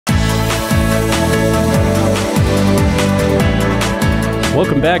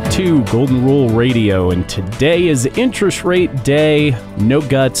Welcome back to Golden Rule Radio, and today is interest rate day. No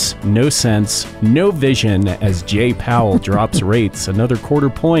guts, no sense, no vision as Jay Powell drops rates another quarter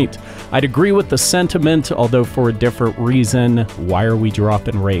point. I'd agree with the sentiment, although for a different reason. Why are we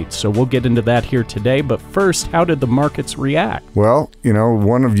dropping rates? So we'll get into that here today, but first, how did the markets react? Well,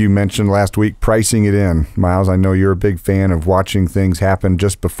 one of you mentioned last week pricing it in. Miles, I know you're a big fan of watching things happen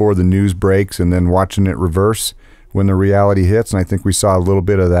just before the news breaks and then watching it reverse when the reality hits, and I think we saw a little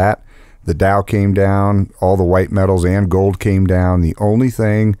bit of that. The Dow came down, all the white metals and gold came down. The only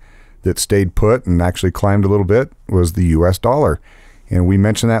thing that stayed put and actually climbed a little bit was the U.S. dollar. And we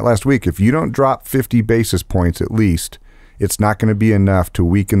mentioned that last week. If you don't drop 50 basis points at least, it's not going to be enough to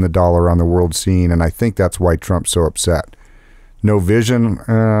weaken the dollar on the world scene, and I think that's why Trump's so upset. No vision,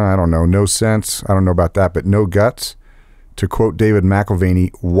 I don't know. No sense, I don't know about that, but no guts. To quote David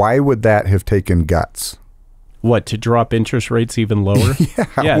McIlvaney, why would that have taken guts? What, to drop interest rates even lower?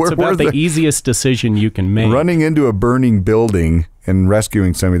 Yeah, it's about the easiest decision you can make. Running into a burning building and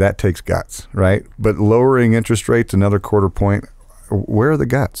rescuing somebody, that takes guts, right? But lowering interest rates another quarter point, where are the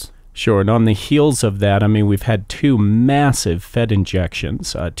guts? Sure, and on the heels of that, we've had two massive Fed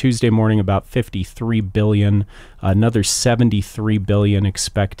injections. Tuesday morning, about $53 billion, another $73 billion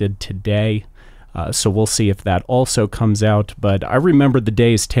expected today. So we'll see if that also comes out. But I remember the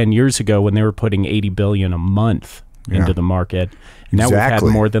days 10 years ago when they were putting $80 billion a month into the market. And now we've had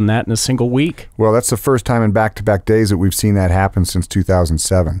more than that in a single week. Well, that's the first time in back-to-back days that we've seen that happen since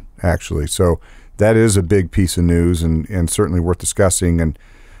 2007, actually. So that is a big piece of news and certainly worth discussing. And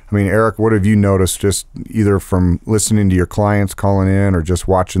Eric, what have you noticed just either from listening to your clients calling in or just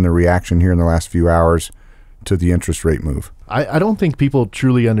watching the reaction here in the last few hours to the interest rate move? I don't think people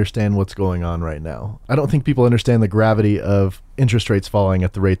truly understand what's going on right now. I don't think people understand the gravity of interest rates falling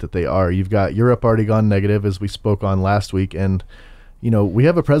at the rate that they are. You've got Europe already gone negative, as we spoke on last week, and we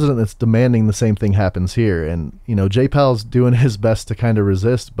have a president that's demanding the same thing happens here. And Jay Powell's doing his best to kind of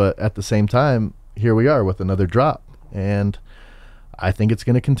resist, but at the same time, here we are with another drop. And I think it's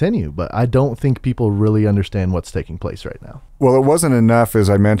going to continue, but I don't think people really understand what's taking place right now. Well, it wasn't enough, as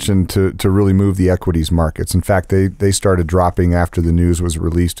I mentioned, to really move the equities markets. In fact, they started dropping after the news was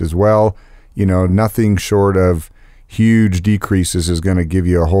released as well. Nothing short of huge decreases is going to give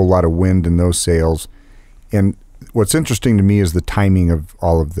you a whole lot of wind in those sails. And what's interesting to me is the timing of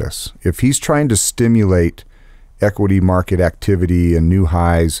all of this. If he's trying to stimulate equity market activity and new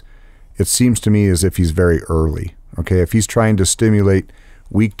highs, it seems to me as if he's very early. Okay, if he's trying to stimulate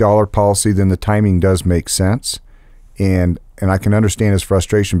weak dollar policy, then the timing does make sense. And I can understand his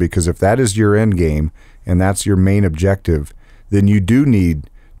frustration, because if that is your end game and that's your main objective, then you do need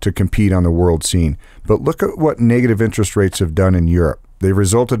to compete on the world scene. But look at what negative interest rates have done in Europe. They've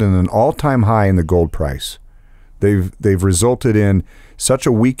resulted in an all-time high in the gold price. They've resulted in such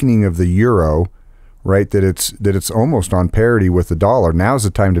a weakening of the euro, right, that it's almost on parity with the dollar. Now's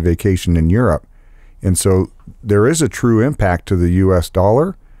the time to vacation in Europe. And so there is a true impact to the U.S.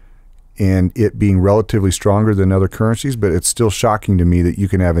 dollar and it being relatively stronger than other currencies, but it's still shocking to me that you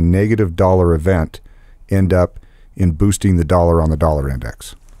can have a negative dollar event end up in boosting the dollar on the dollar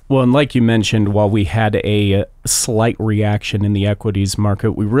index. Well, and like you mentioned, while we had a slight reaction in the equities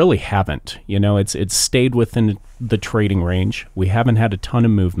market, we really haven't. It's stayed within the trading range. We haven't had a ton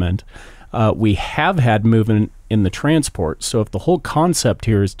of movement. We have had movement in the transport. So if the whole concept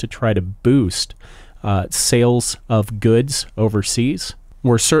here is to try to boost sales of goods overseas,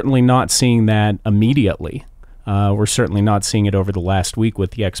 we're certainly not seeing that immediately. We're certainly not seeing it over the last week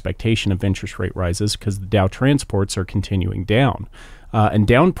with the expectation of interest rate rises, because the Dow transports are continuing down. And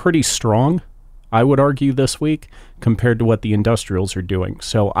down pretty strong, I would argue, this week compared to what the industrials are doing.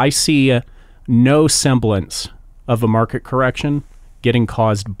 So I see no semblance of a market correction getting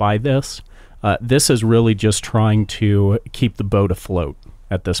caused by this. This is really just trying to keep the boat afloat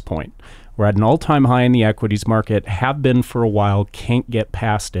at this point. We're at an all-time high in the equities market, have been for a while, can't get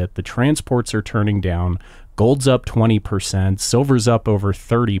past it. The transports are turning down. Gold's up 20%, silver's up over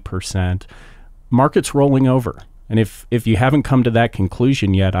 30%. Market's rolling over. And if you haven't come to that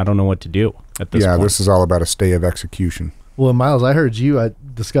conclusion yet, I don't know what to do at this point. Yeah, this is all about a stay of execution. Well, Miles, I heard you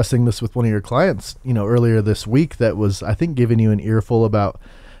discussing this with one of your clients, earlier this week, that was, I think, giving you an earful about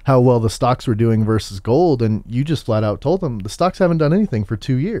how well the stocks were doing versus gold, and you just flat out told them the stocks haven't done anything for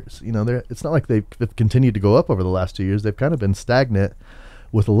 2 years. It's not like they've continued to go up over the last 2 years. They've kind of been stagnant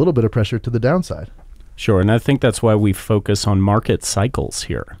with a little bit of pressure to the downside. Sure, and I think that's why we focus on market cycles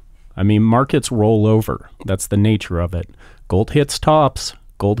here. Markets roll over. That's the nature of it. Gold hits tops,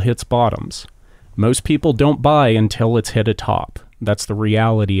 gold hits bottoms. Most people don't buy until it's hit a top. That's the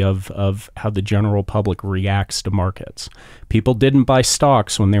reality of how the general public reacts to markets. People didn't buy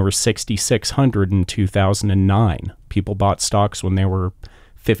stocks when they were 6,600 in 2009. People bought stocks when they were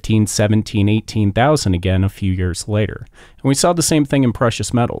 15, 17, 18,000 again a few years later. And we saw the same thing in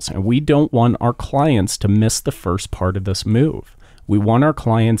precious metals. And we don't want our clients to miss the first part of this move. We want our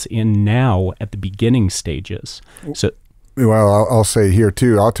clients in now at the beginning stages. So, well, I'll say here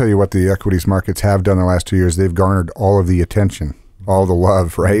too, I'll tell you what the equities markets have done the last 2 years. They've garnered all of the attention, all the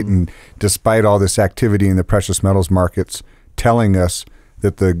love, right? And despite all this activity in the precious metals markets telling us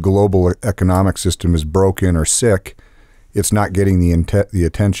that the global economic system is broken or sick, it's not getting the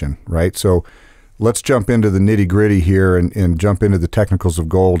attention, right? So let's jump into the nitty gritty here and jump into the technicals of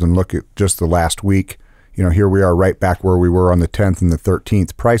gold and look at just the last week. You know, here we are right back where we were on the 10th and the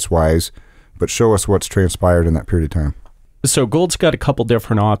 13th price-wise, but show us what's transpired in that period of time. So gold's got a couple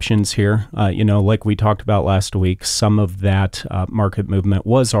different options here. Like we talked about last week, some of that market movement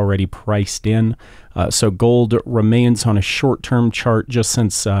was already priced in. So gold remains on a short-term chart just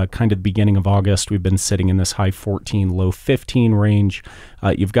since kind of the beginning of August. We've been sitting in this high 14, low 15 range.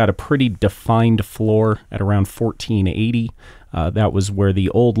 You've got a pretty defined floor at around 1480. That was where the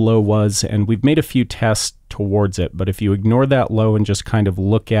old low was, and we've made a few tests towards it. But if you ignore that low and just kind of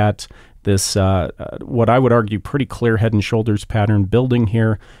look at this, what I would argue, pretty clear head and shoulders pattern building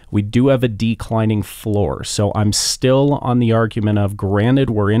here, we do have a declining floor. So I'm still on the argument of,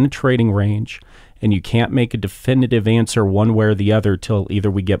 granted, we're in a trading range, and you can't make a definitive answer one way or the other till either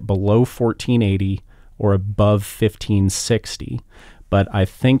we get below 1480 or above 1560. But I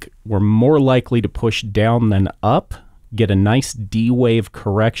think we're more likely to push down than up, get a nice D-wave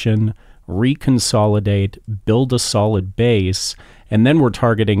correction, reconsolidate, build a solid base, and then we're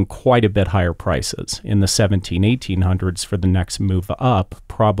targeting quite a bit higher prices in the 1800s for the next move up,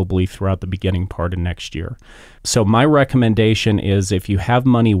 probably throughout the beginning part of next year. So my recommendation is, if you have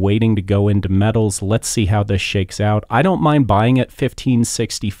money waiting to go into metals, let's see how this shakes out. I don't mind buying at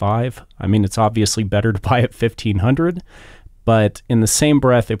 1565. I mean, it's obviously better to buy at 1500. But in the same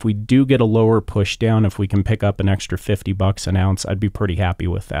breath, if we do get a lower push down, if we can pick up an extra $50 an ounce, I'd be pretty happy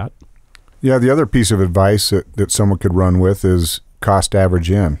with that. Yeah, the other piece of advice that someone could run with is cost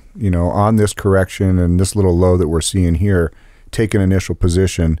average in. You know, on this correction and this little low that we're seeing here, take an initial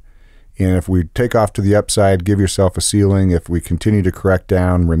position. And if we take off to the upside, give yourself a ceiling. If we continue to correct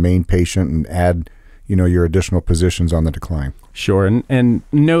down, remain patient and add, your additional positions on the decline. Sure. And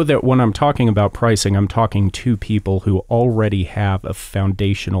know that when I'm talking about pricing, I'm talking to people who already have a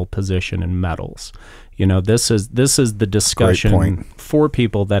foundational position in metals. This is the discussion for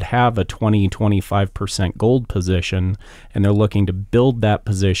people that have a 20-25% gold position, and they're looking to build that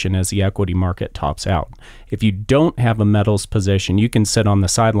position as the equity market tops out. If you don't have a metals position, you can sit on the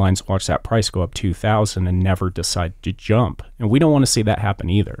sidelines, watch that price go up 2,000 and never decide to jump. And we don't want to see that happen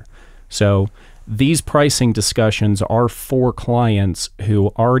either. So these pricing discussions are for clients who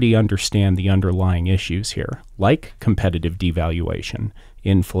already understand the underlying issues here, like competitive devaluation,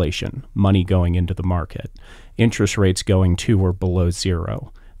 inflation, money going into the market, interest rates going to or below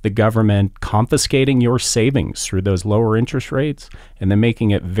zero, the government confiscating your savings through those lower interest rates, and then making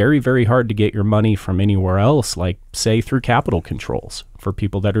it very, very hard to get your money from anywhere else, like, say, through capital controls for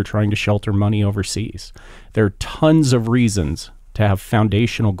people that are trying to shelter money overseas. There are tons of reasons to have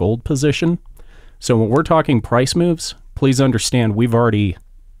foundational gold position. So when we're talking price moves, please understand we've already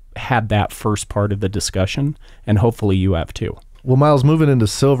had that first part of the discussion, and hopefully you have too. Well, Miles, moving into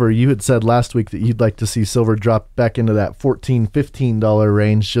silver, you had said last week that you'd like to see silver drop back into that $14, $15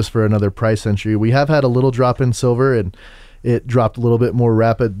 range just for another price entry. We have had a little drop in silver, and it dropped a little bit more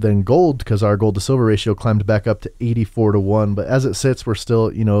rapid than gold because our gold to silver ratio climbed back up to 84-1. But as it sits, we're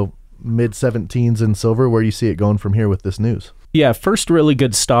still, mid-17s in silver. Where do you see it going from here with this news? Yeah, first really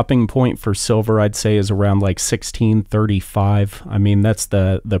good stopping point for silver, I'd say, is around like 1635. I mean, that's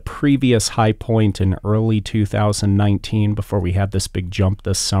the previous high point in early 2019 before we had this big jump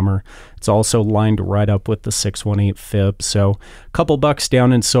this summer. It's also lined right up with the 618 fib. So a couple bucks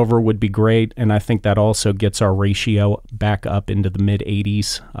down in silver would be great. And I think that also gets our ratio back up into the mid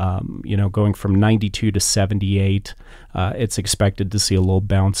 80s, going from 92 to 78. It's expected to see a little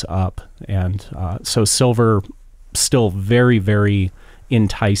bounce up. And so silver still very, very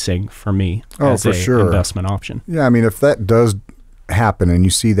enticing for me as a investment option. Yeah, I mean, if that does happen and you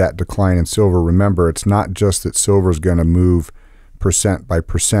see that decline in silver, remember, it's not just that silver is going to move percent by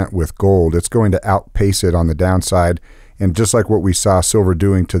percent with gold. It's going to outpace it on the downside. And just like what we saw silver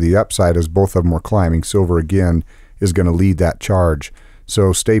doing to the upside as both of them were climbing, silver again is going to lead that charge.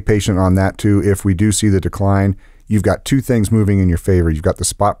 So stay patient on that too. If we do see the decline, you've got two things moving in your favor. You've got the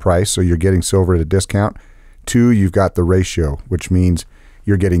spot price, so you're getting silver at a discount. 2, you've got the ratio, which means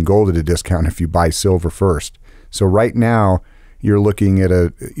you're getting gold at a discount if you buy silver first. So right now, you're looking at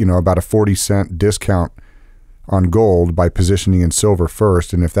about a 40-cent discount on gold by positioning in silver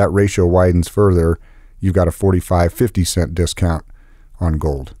first. And if that ratio widens further, you've got a 45, 50-cent discount on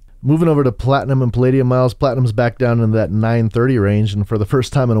gold. Moving over to platinum and palladium, Miles. Platinum's back down in that 930 range, and for the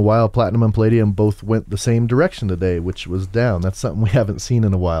first time in a while, platinum and palladium both went the same direction today, which was down. That's something we haven't seen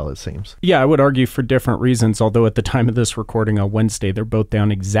in a while, it seems. Yeah, I would argue for different reasons, although at the time of this recording on Wednesday, they're both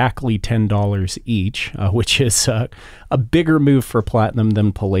down exactly $10 each, which is a bigger move for platinum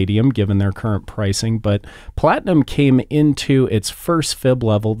than palladium, given their current pricing. But platinum came into its first fib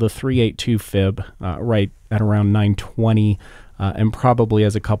level, the 382 fib, right at around 920, and probably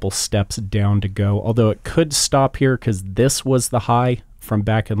has a couple steps down to go, although it could stop here because this was the high from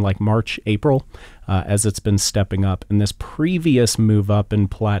back in like March, April, as it's been stepping up. And this previous move up in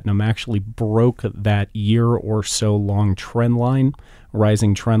platinum actually broke that year or so long trend line,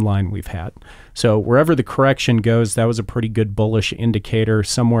 rising trend line we've had. So wherever the correction goes, that was a pretty good bullish indicator.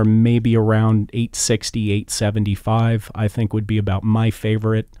 Somewhere maybe around 860, 875, I think would be about my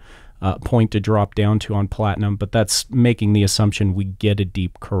favorite point to drop down to on platinum, but that's making the assumption we get a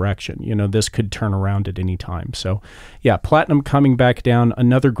deep correction. This could turn around at any time. So yeah, platinum coming back down,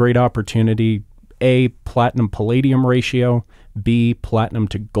 another great opportunity. A, platinum palladium ratio. B, platinum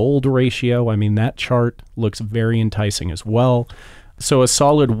to gold ratio. I mean, that chart looks very enticing as well. So a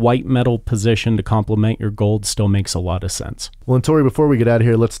solid white metal position to complement your gold still makes a lot of sense. Well, and Tori, before we get out of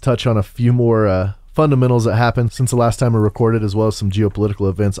here, let's touch on a few more fundamentals that happened since the last time we recorded, as well as some geopolitical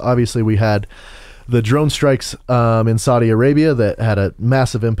events. Obviously, we had the drone strikes in Saudi Arabia that had a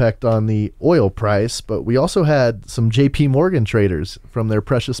massive impact on the oil price, but we also had some JP Morgan traders from their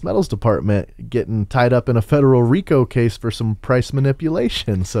precious metals department getting tied up in a federal RICO case for some price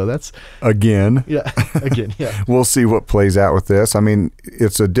manipulation. So that's again. Yeah. We'll see what plays out with this. I mean,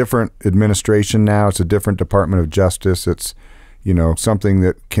 it's a different administration now. It's a different Department of Justice. It's something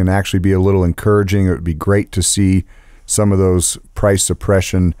that can actually be a little encouraging. It would be great to see some of those price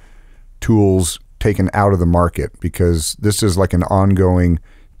suppression tools taken out of the market, because this is like an ongoing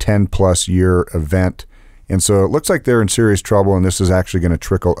 10-plus year event. And so it looks like they're in serious trouble, and this is actually going to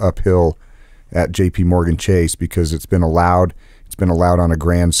trickle uphill at JP Morgan Chase, because it's been allowed on a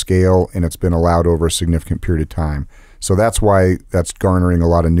grand scale, and it's been allowed over a significant period of time. So that's why that's garnering a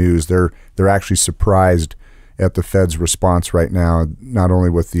lot of news. They're actually surprised at the Fed's response right now, not only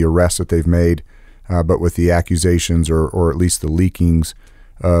with the arrests that they've made, but with the accusations or at least the leakings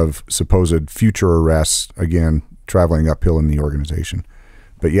of supposed future arrests, again, traveling uphill in the organization.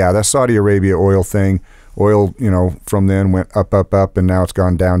 But yeah, that Saudi Arabia oil thing, from then went up, and now it's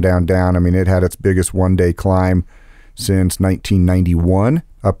gone down. I mean, it had its biggest one-day climb since 1991,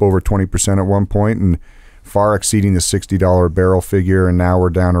 up over 20% at one point, and far exceeding the $60 a barrel figure, and now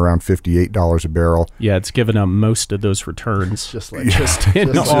we're down around $58 a barrel. Yeah, it's given up most of those returns, just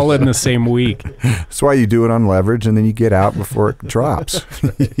all in the same week. That's why you do it on leverage, and then you get out before it drops.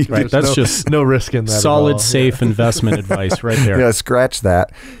 Right, that's just no risk in that. Solid, safe investment advice right there. Yeah, scratch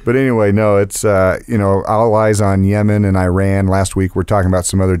that. But anyway, no, it's all eyes on Yemen and Iran. Last week we're talking about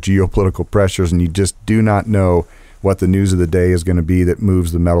some other geopolitical pressures, and you just do not know what the news of the day is going to be that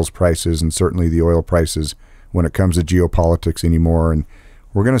moves the metals prices and certainly the oil prices when it comes to geopolitics anymore. And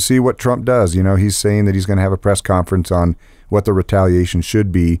we're going to see what Trump does. He's saying that he's going to have a press conference on what the retaliation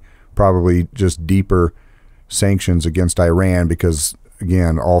should be, probably just deeper sanctions against Iran, because,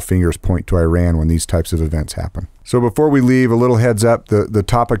 again, all fingers point to Iran when these types of events happen. So before we leave, a little heads up, the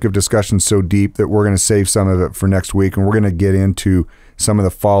topic of discussion is so deep that we're going to save some of it for next week, and we're going to get into some of the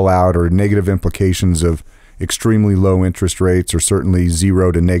fallout or negative implications of extremely low interest rates, or certainly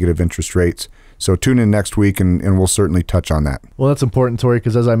zero to negative interest rates. So tune in next week, and we'll certainly touch on that. Well, that's important, Tori,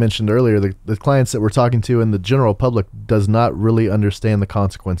 because as I mentioned earlier, the clients that we're talking to and the general public does not really understand the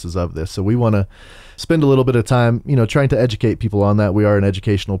consequences of this. So we want to spend a little bit of time, trying to educate people on that. We are an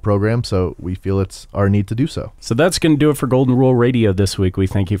educational program, so we feel it's our need to do so. So that's going to do it for Golden Rule Radio this week. We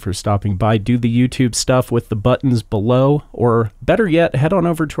thank you for stopping by. Do the YouTube stuff with the buttons below, or better yet, head on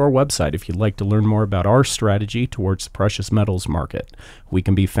over to our website if you'd like to learn more about our strategy towards the precious metals market. We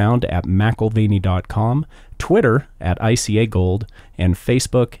can be found at McIlvaney.com, Twitter at ICA Gold, and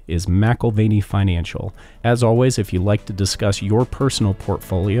Facebook is McIlvaney Financial. As always, if you'd like to discuss your personal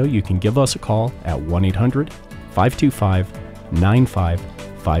portfolio, you can give us a call at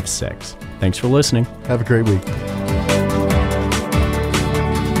 1-800-525-9556. Thanks for listening. Have a great week.